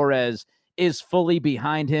Brian Flores is fully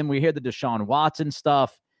behind him. We hear the Deshaun Watson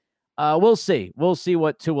stuff. We'll see. We'll see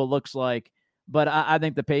what Tua looks like. But I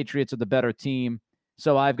think the Patriots are the better team.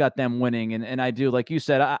 So I've got them winning. And I do, like you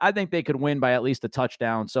said, I think they could win by at least a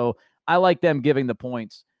touchdown. So I like them giving the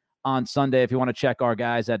points on Sunday if you want to check our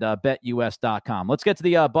guys at betus.com. Let's get to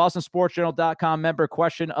the BostonSportsJournal.com member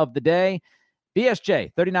question of the day.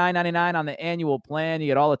 BSJ, $39.99 on the annual plan. You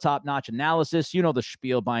get all the top-notch analysis. You know the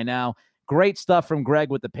spiel by now. Great stuff from Greg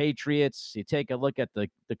with the Patriots. You take a look at the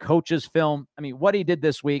coach's film. I mean, what he did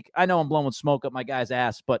this week, I know I'm blowing smoke up my guy's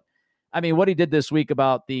ass, but I mean, what he did this week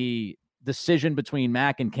about the decision between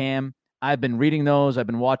Mac and Cam, I've been reading those. I've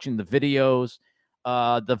been watching the videos.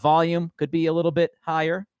 The volume could be a little bit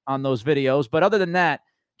higher on those videos. But other than that,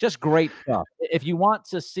 just great stuff. If you want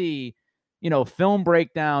to see, film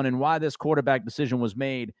breakdown and why this quarterback decision was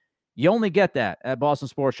made, you only get that at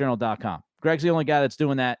BostonSportsJournal.com. Greg's the only guy that's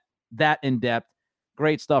doing that in depth.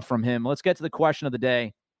 Great stuff from him. Let's get to the question of the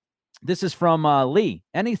day. This is from Lee.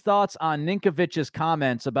 Any thoughts on Ninkovich's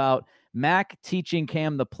comments about Mac teaching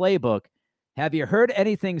Cam the playbook? Have you heard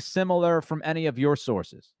anything similar from any of your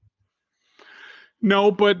sources? No,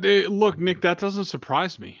 but look, Nick, that doesn't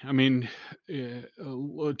surprise me. I mean,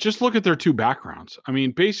 just look at their two backgrounds. I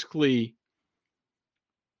mean, basically,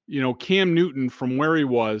 Cam Newton from where he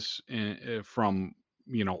was from,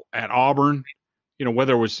 at Auburn,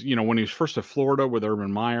 whether it was, when he was first at Florida with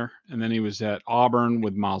Urban Meyer, and then he was at Auburn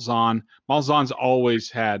with Malzahn. Malzahn's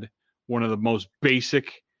always had one of the most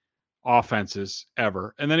basic offenses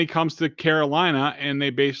ever. And then he comes to Carolina and they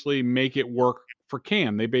basically make it work for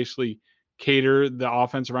Cam. They basically cater the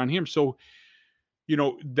offense around him. So,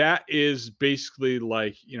 that is basically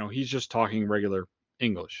like, he's just talking regular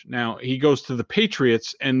English. Now he goes to the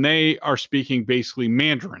Patriots and they are speaking basically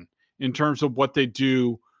Mandarin in terms of what they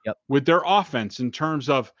do with their offense, in terms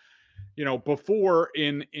of, before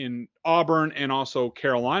in Auburn and also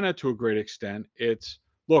Carolina to a great extent, it's,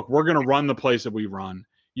 look, we're going to run the plays that we run.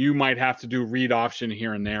 You might have to do read option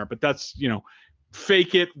here and there, but that's,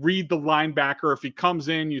 fake it, read the linebacker. If he comes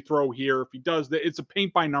in, you throw here. If he does that, it's a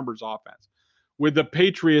paint by numbers offense. With the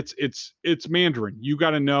Patriots, it's Mandarin. You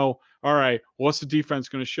got to know, all right, what's the defense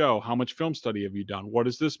going to show? How much film study have you done? What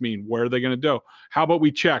does this mean? Where are they going to do? How about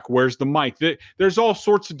we check? Where's the mic? There's all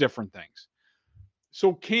sorts of different things.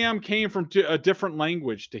 So Cam came from a different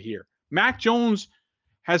language to here. Mac Jones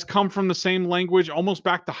has come from the same language almost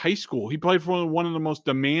back to high school. He played for one of the most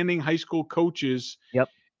demanding high school coaches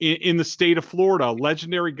in the state of Florida.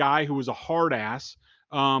 Legendary guy who was a hard ass,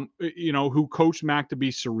 who coached Mac to be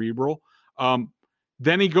cerebral.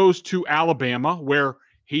 Then he goes to Alabama, where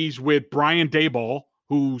he's with Brian Daboll,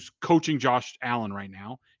 who's coaching Josh Allen right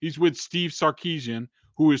now. He's with Steve Sarkisian,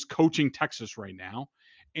 who is coaching Texas right now,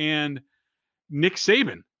 and Nick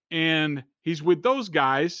Saban. And he's with those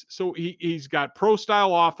guys. So he's got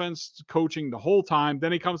pro-style offense coaching the whole time.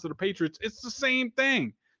 Then he comes to the Patriots. It's the same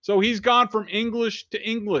thing. So he's gone from English to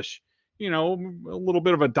English, a little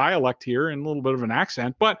bit of a dialect here and a little bit of an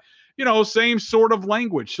accent, but, same sort of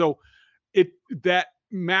language. So that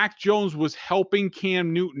Mac Jones was helping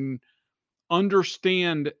Cam Newton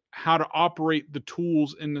understand how to operate the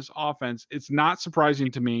tools in this offense. It's not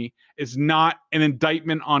surprising to me. It's not an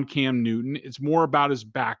indictment on Cam Newton. It's more about his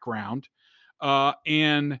background.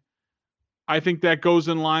 And I think that goes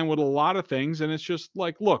in line with a lot of things. And it's just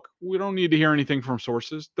like, look, we don't need to hear anything from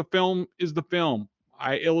sources. The film is the film.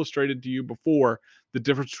 I illustrated to you before the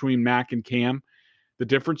difference between Mac and Cam. The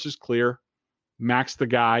difference is clear. Mac's the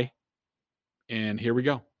guy. And here we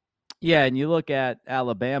go. Yeah, and you look at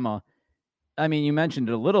Alabama. I mean, you mentioned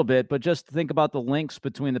it a little bit, but just think about the links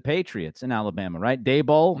between the Patriots and Alabama, right?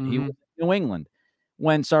 Daboll, he was in New England.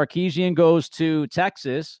 When Sarkisian goes to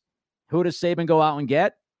Texas, who does Saban go out and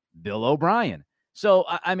get? Bill O'Brien. So,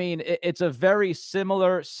 I mean, it's a very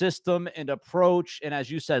similar system and approach, and as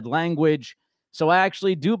you said, language. So I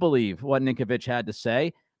actually do believe what Ninkovich had to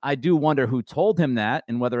say. I do wonder who told him that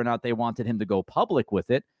and whether or not they wanted him to go public with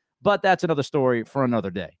it. But that's another story for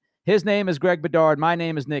another day. His name is Greg Bedard. My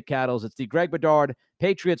name is Nick Cattles. It's the Greg Bedard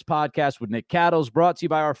Patriots podcast with Nick Cattles, brought to you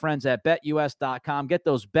by our friends at BetUS.com. Get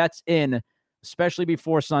those bets in, especially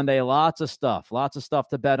before Sunday. Lots of stuff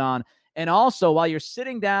to bet on. And also, while you're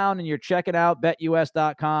sitting down and you're checking out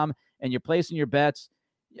BetUS.com and you're placing your bets,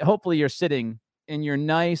 hopefully you're sitting in your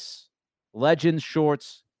nice Legends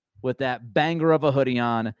shorts with that banger of a hoodie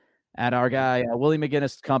on at our guy, Willie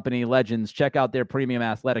McGinnis Company, Legends. Check out their premium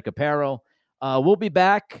athletic apparel. We'll be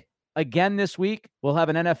back again this week. We'll have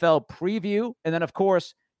an NFL preview. And then, of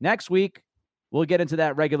course, next week, we'll get into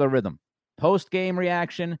that regular rhythm. Post-game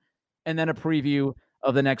reaction, and then a preview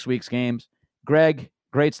of the next week's games. Greg,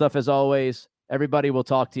 great stuff as always. Everybody will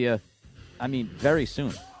talk to you, very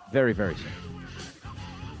soon. Very, very soon.